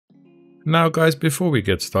Now guys, before we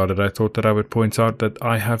get started, I thought that I would point out that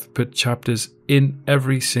I have put chapters in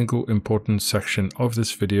every single important section of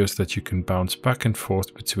this video so that you can bounce back and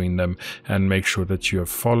forth between them and make sure that you have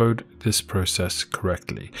followed this process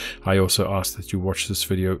correctly. I also ask that you watch this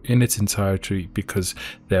video in its entirety because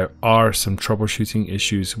there are some troubleshooting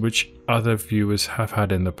issues which other viewers have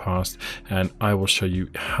had in the past, and I will show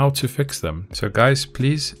you how to fix them. So guys,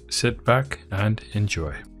 please sit back and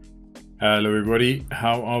enjoy. Hello everybody,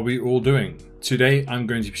 how are we all doing? Today I'm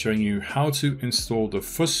going to be showing you how to install the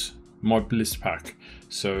FUS Modpack.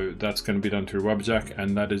 So that's going to be done through Wabbajack,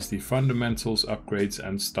 and that is the fundamentals, upgrades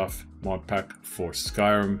and stuff mod pack for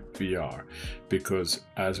Skyrim VR. Because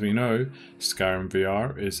as we know, Skyrim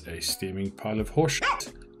VR is a steaming pile of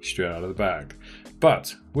horseshit straight out of the bag.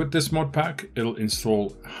 But with this mod pack, it'll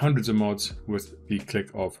install hundreds of mods with the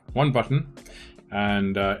click of one button,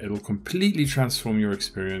 and it'll completely transform your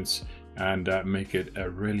experience and make it a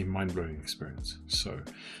really mind-blowing experience. So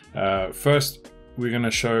first we're going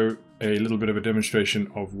to show a little bit of a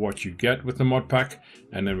demonstration of what you get with the mod pack,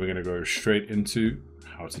 and then we're going to go straight into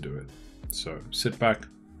how to do it. So sit back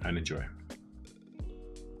and enjoy.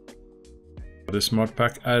 This mod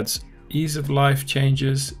pack adds ease of life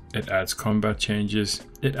changes, it adds combat changes,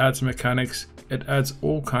 it adds mechanics, it adds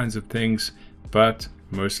all kinds of things, but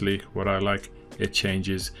mostly what I like, it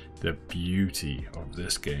changes the beauty of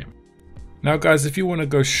this game. Now guys, if you want to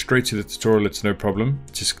go straight to the tutorial, it's no problem.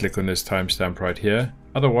 Just click on this timestamp right here.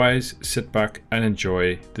 Otherwise, sit back and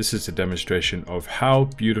enjoy. This is a demonstration of how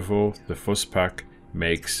beautiful the FUS pack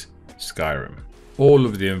makes Skyrim. All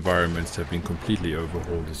of the environments have been completely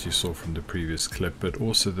overhauled, as you saw from the previous clip, but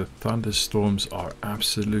also the thunderstorms are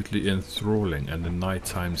absolutely enthralling, and the night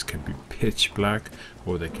times can be pitch black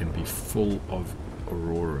or they can be full of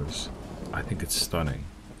auroras. I think it's stunning.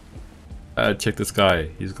 Check this guy,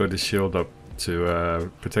 he's got his shield up to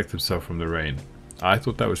protect himself from the rain. I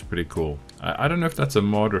thought that was pretty cool. I don't know if that's a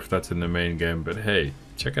mod or if that's in the main game, but hey,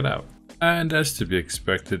 check it out. And as to be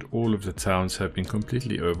expected, all of the towns have been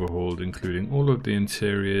completely overhauled, including all of the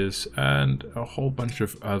interiors and a whole bunch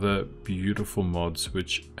of other beautiful mods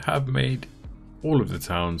which have made all of the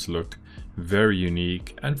towns look very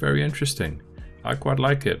unique and very interesting. I quite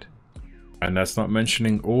like it. And that's not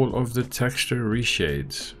mentioning all of the texture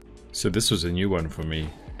reshades. So this was a new one for me.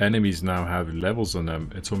 Enemies now have levels on them.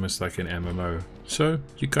 It's almost like an MMO. So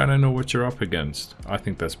you kind of know what you're up against. I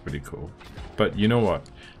think that's pretty cool. But you know what?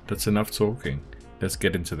 That's enough talking. Let's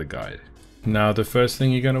get into the guide. Now the first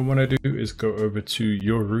thing you're going to want to do is go over to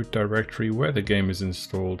your root directory where the game is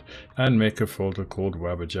installed and make a folder called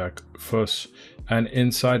Wabbajack FUS. And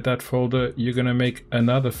inside that folder, you're going to make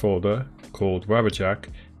another folder called Wabbajack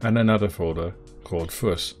and another folder called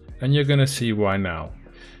FUS. And you're going to see why now.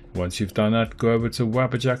 Once you've done that, go over to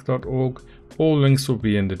wabbajack.org. All links will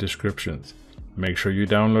be in the descriptions. Make sure you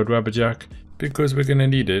download Wabbajack because we're going to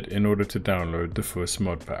need it in order to download the FUS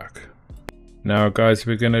Modpack. Now guys,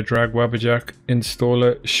 we're going to drag Wabbajack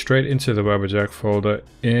installer straight into the Wabbajack folder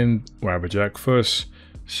in Wabbajack FUS.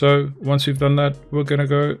 So once we've done that, we're going to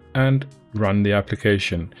go and run the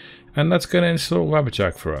application. And that's going to install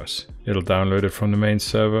Wabbajack for us. It'll download it from the main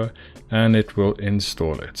server and it will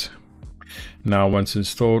install it. Now once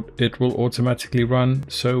installed, it will automatically run,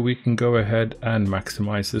 so we can go ahead and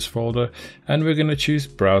maximize this folder, and we're going to choose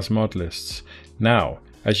browse mod lists. Now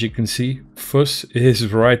as you can see, FUS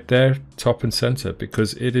is right there top and center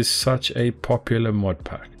because it is such a popular mod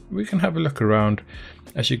pack. We can have a look around.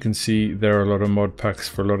 As you can see, there are a lot of mod packs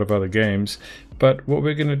for a lot of other games, but what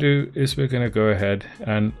we're going to do is we're going to go ahead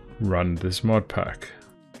and run this mod pack.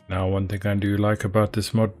 Now one thing I do like about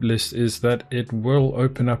this mod list is that it will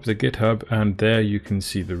open up the GitHub, and there you can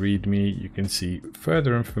see the README, you can see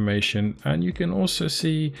further information, and you can also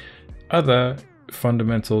see other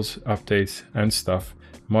fundamentals, updates and stuff,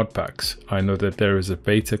 mod packs. I know that there is a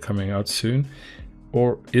beta coming out soon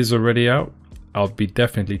or is already out. I'll be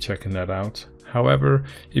definitely checking that out. However,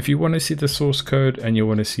 if you want to see the source code and you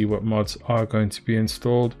want to see what mods are going to be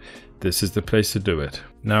installed, this is the place to do it.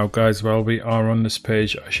 Now guys, while we are on this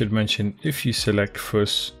page, I should mention if you select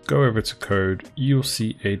FUS, go over to code, you'll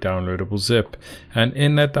see a downloadable zip. And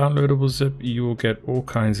in that downloadable zip, you will get all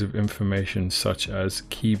kinds of information such as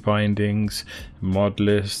key bindings, mod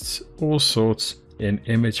lists, all sorts in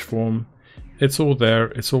image form. It's all there,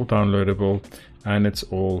 it's all downloadable, and it's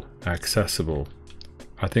all accessible.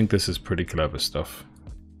 I think this is pretty clever stuff.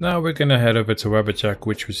 Now we're going to head over to Wabbajack,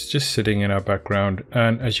 which was just sitting in our background,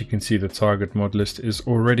 and as you can see the target mod list is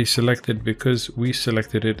already selected because we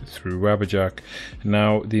selected it through Wabbajack.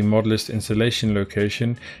 Now the mod list installation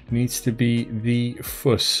location needs to be the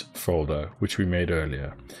FUS folder which we made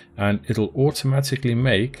earlier, and it'll automatically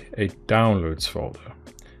make a downloads folder.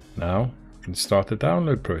 Now we can start the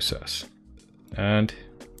download process, and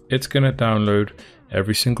it's going to download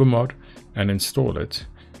every single mod and install it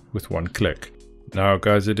with one click. Now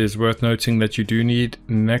guys, it is worth noting that you do need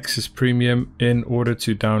Nexus Premium in order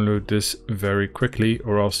to download this very quickly,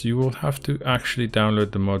 or else you will have to actually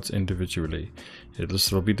download the mods individually. It'll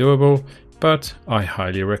still be doable, but I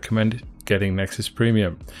highly recommend getting Nexus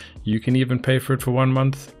Premium. You can even pay for it for 1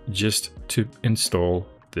 month just to install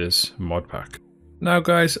this mod pack. Now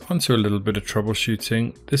guys, onto a little bit of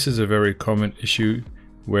troubleshooting. This is a very common issue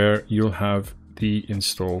where you'll have the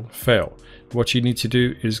install fail. What you need to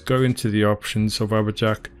do is go into the options of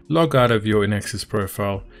Wabbajack, log out of your Nexus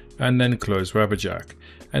profile, and then close Wabbajack.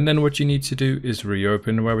 And then what you need to do is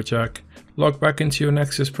reopen Wabbajack, log back into your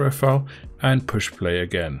Nexus profile, and push play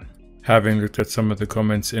again. Having looked at some of the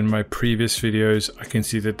comments in my previous videos, I can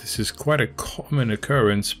see that this is quite a common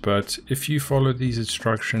occurrence, but if you follow these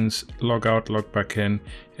instructions, log out, log back in,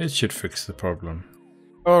 it should fix the problem.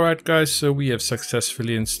 Alright guys, so we have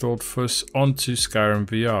successfully installed FUS onto Skyrim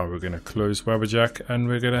VR. We're going to close Wabbajack and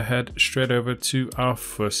we're going to head straight over to our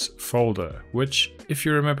FUS folder, which, if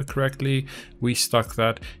you remember correctly, we stuck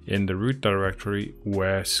that in the root directory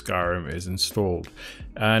where Skyrim is installed.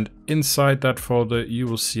 And inside that folder you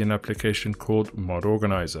will see an application called Mod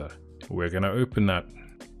Organizer. We're going to open that.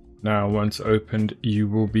 Now once opened, you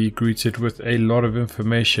will be greeted with a lot of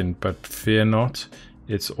information, but fear not,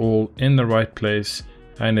 it's all in the right place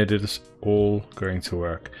and it is all going to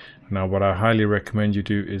work. Now what I highly recommend you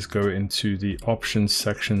do is go into the options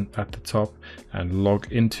section at the top and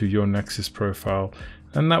log into your Nexus profile,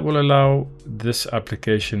 and that will allow this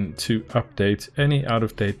application to update any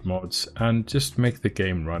out-of-date mods and just make the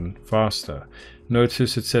game run faster.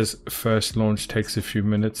 Notice it says first launch takes a few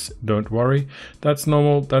minutes. Don't worry, that's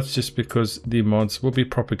normal. That's just because the mods will be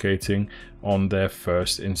propagating on their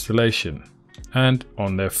first installation and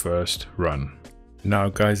on their first run. Now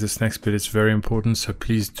guys, this next bit is very important, so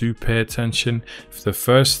please do pay attention. The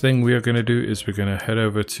first thing we are going to do is we're going to head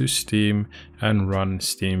over to Steam and run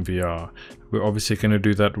Steam VR. We're obviously going to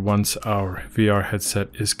do that once our VR headset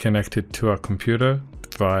is connected to our computer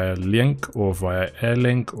via link or via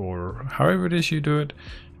Airlink, or however it is you do it,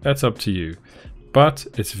 that's up to you. But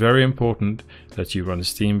it's very important that you run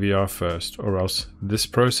Steam VR first, or else this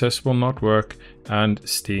process will not work and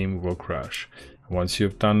Steam will crash. Once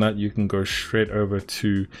you've done that, you can go straight over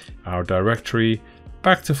to our directory,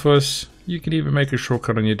 back to FUS. You can even make a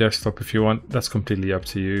shortcut on your desktop if you want, that's completely up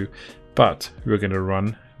to you. But we're going to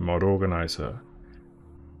run Mod Organizer.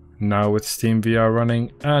 Now with Steam VR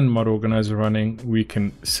running and Mod Organizer running, we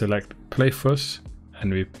can select Play FUS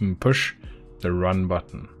and we can push the run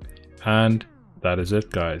button. And that is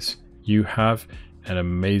it guys. You have an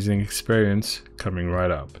amazing experience coming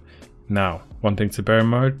right up. Now, one thing to bear in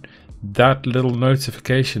mind, that little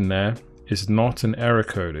notification there is not an error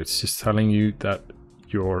code. It's just telling you that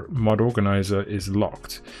your mod organizer is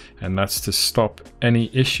locked, and that's to stop any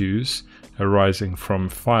issues arising from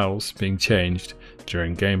files being changed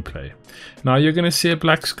during gameplay. Now you're going to see a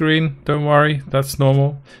black screen. Don't worry, that's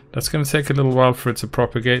normal. That's going to take a little while for it to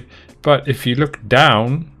propagate, but if you look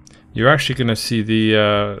down, you're actually going to see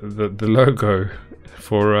the logo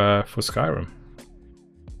for Skyrim.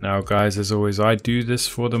 Now guys, as always, I do this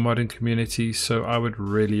for the modding community, so I would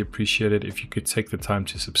really appreciate it if you could take the time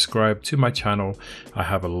to subscribe to my channel. I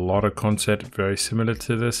have a lot of content very similar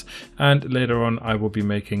to this, and later on I will be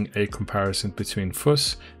making a comparison between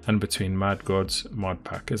FUS and between Mad God's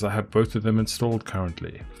Modpack, as I have both of them installed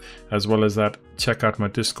currently. As well as that, check out my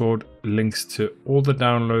Discord. Links to all the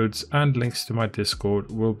downloads and links to my Discord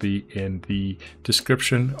will be in the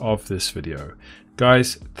description of this video.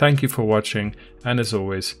 Guys, thank you for watching, and as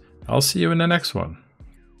always, I'll see you in the next one.